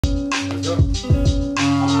go.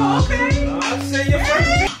 Oh, okay. I'll say you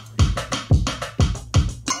first.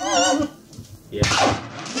 Yeah.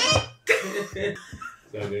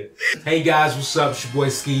 So good. Hey guys, what's up? It's your boy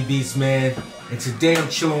Skibeatz, man. And today I'm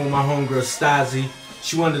chilling with my homegirl Stazie.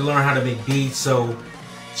 She wanted to learn how to make beats, so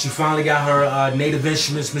she finally got her Native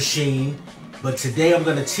Instruments machine. But today I'm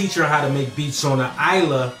gonna teach her how to make beats on the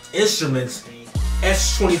Isla Instruments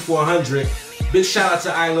S2400. Big shout out to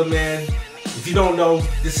Isla, man. If you don't know,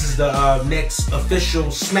 this is the next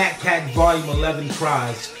official Snack Pack Volume 11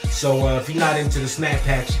 prize. So if you're not into the Snack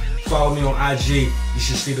Packs, follow me on IG. You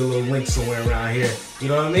should see the little link somewhere around here. You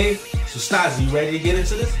know what I mean? So Stazie, you ready to get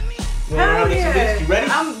into this? You Hell yeah. You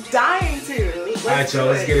ready? I'm dying to. Alright, y'all,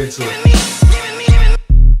 let's get into it.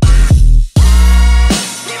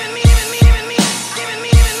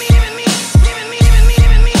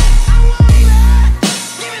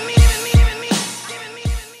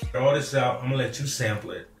 All this out, I'm gonna let you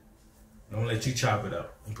sample it. I'm gonna let you chop it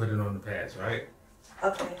up and put it on the pads, right?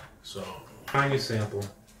 Okay. So, find your sample,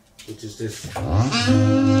 which is this. Spin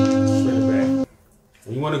it back.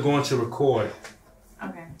 When you want to go into record,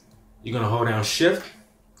 okay, you're gonna hold down Shift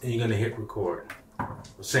and you're gonna hit record or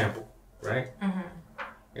sample, right? Mm-hmm.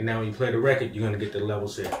 And now when you play the record, you're gonna get the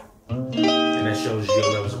levels here, and that shows you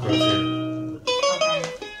your levels across here. Okay.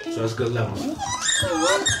 So that's good levels.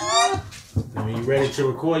 And when you're ready to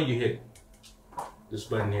record, you hit this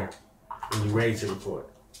button here. When you're ready to record.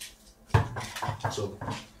 So,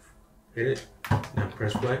 hit it. Now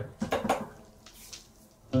press play.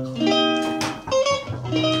 And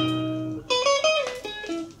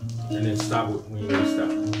then stop it when you're ready to stop.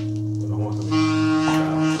 When the horn comes in.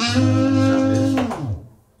 Stop this.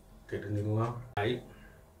 Take the needle out. Right.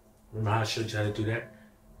 Remember how I showed you how to do that?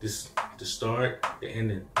 This, the start, the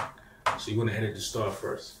ending. So you want to edit the start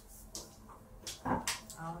first.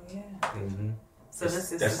 Oh yeah. Mm-hmm. So that's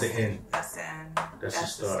the end. That's the end. That's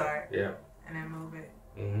the start. Yeah. And then move it.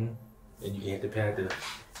 Mm-hmm. And you can hit the pad there.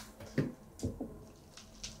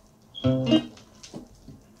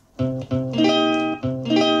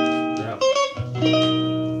 Yeah.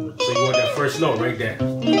 So you want that first note right there.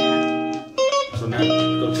 So now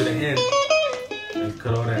go to the end and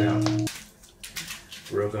cut all that out.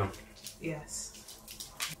 Real gum. Yes.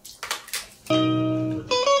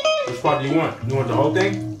 Which part do you want? You want the whole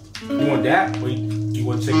thing? You want that? Or you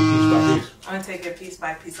want to take it piece by piece? I'm going to take it piece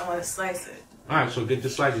by piece. I want to slice it. Alright, so get the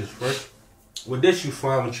slices first. With this, you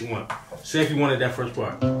find what you want. Say if you wanted that first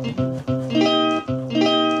part. You want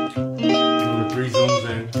the 3 zooms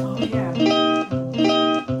in. Oh, yeah.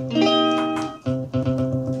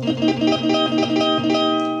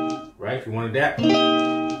 Right? If you wanted that,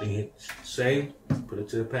 then you hit save, put it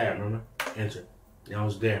to the pad, remember? Enter. Now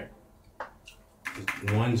it's there.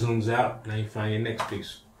 1 zooms out, now you find your next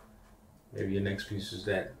piece. Maybe your next piece is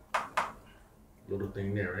that little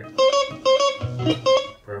thing there, right?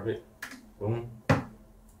 Perfect. Boom.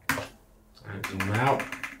 Alright, zoom out.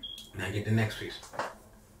 Now get the next piece.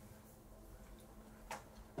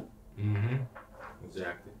 Mm-hmm.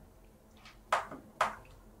 Exactly.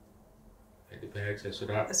 Hit the pad, test it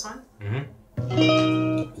out. This one?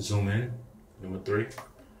 Mm-hmm. Zoom in. Number 3.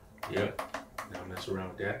 Yep. Now mess around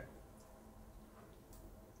with that.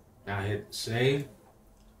 Now hit save.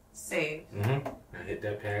 Save. Mm-hmm. Now hit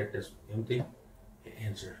that pad that's empty. Hit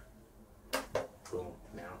enter. Boom.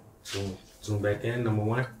 Now zoom back in. Number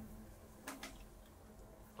 1.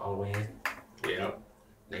 All the way in. Yep.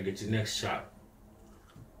 Now get your next shot.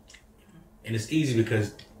 And it's easy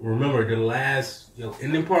because remember the last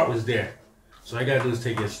ending part was there. So all I gotta do is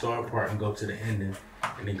take your start part and go to the ending,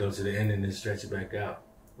 and then go to the ending and stretch it back out.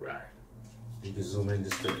 Right. You can zoom in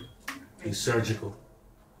just to be surgical.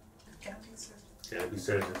 Gotta be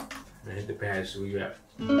surgical. And hit the pad, so where you at.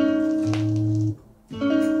 Mm-hmm.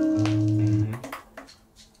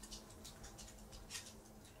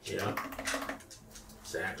 Yeah.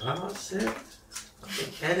 Exactly. Oh, shit.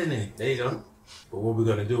 I'm editing. There you go. But what we're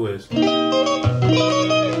gonna do is they're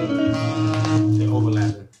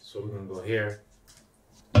overlapping. So we're gonna go here.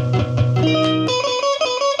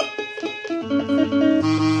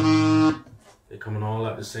 They're coming all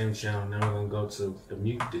up the same channel. Now we're gonna go to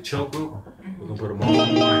the choke group. We're gonna put them all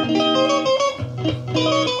on one.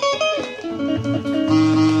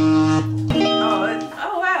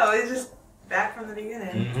 Oh wow! It's just back from the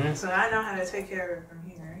beginning. Mm-hmm. So I know how to take care of it from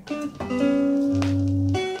here.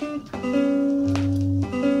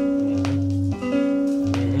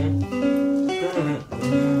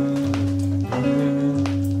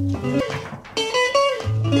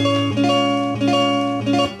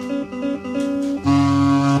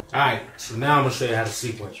 Alright, so now I'm gonna show you how to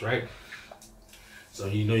sequence, right? So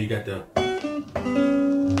you know you got the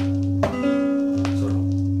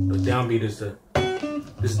downbeat is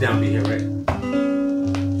this downbeat here, right?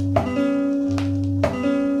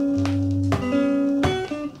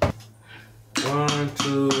 1,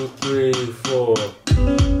 2, 3, 4.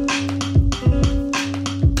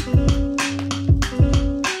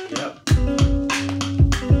 Yep.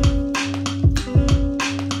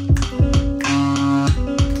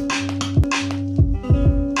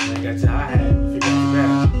 Then you got your hi-hat. Figure out your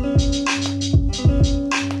back.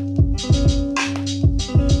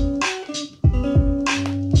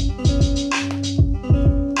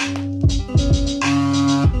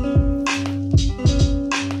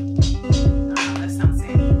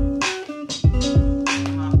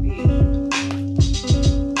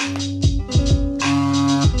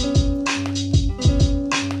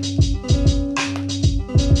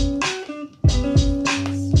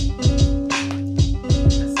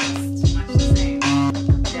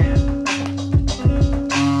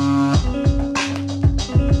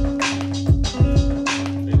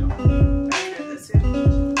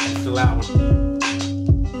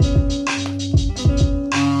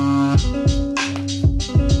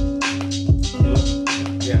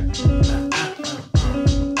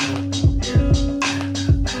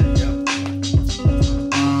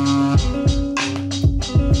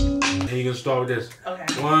 Start with this. Okay.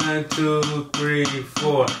 1, 2, 3,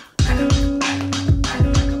 4. I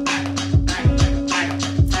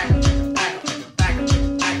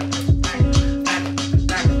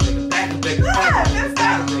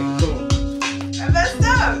messed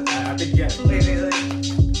up. I think you got it. Wait.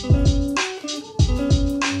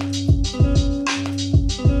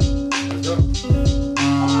 Let's go.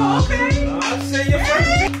 Oh, okay. I'll say you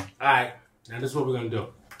first. Alright, now this is what we're gonna do.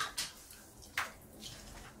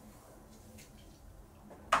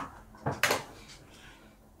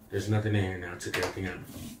 There's nothing in here now. Took everything out.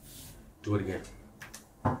 Do it again.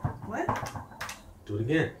 What? Do it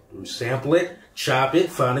again. Sample it, chop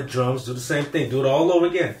it, find the drums, do the same thing. Do it all over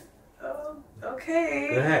again. Oh, okay.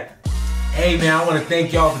 Go ahead. Hey man, I want to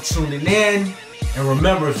thank y'all for tuning in. And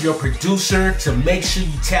remember, if you're a producer, to make sure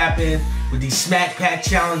you tap in with these Smack Pack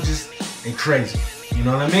challenges and crazy. You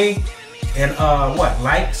know what I mean? And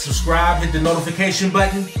like, subscribe, hit the notification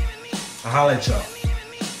button. I'll holler at y'all.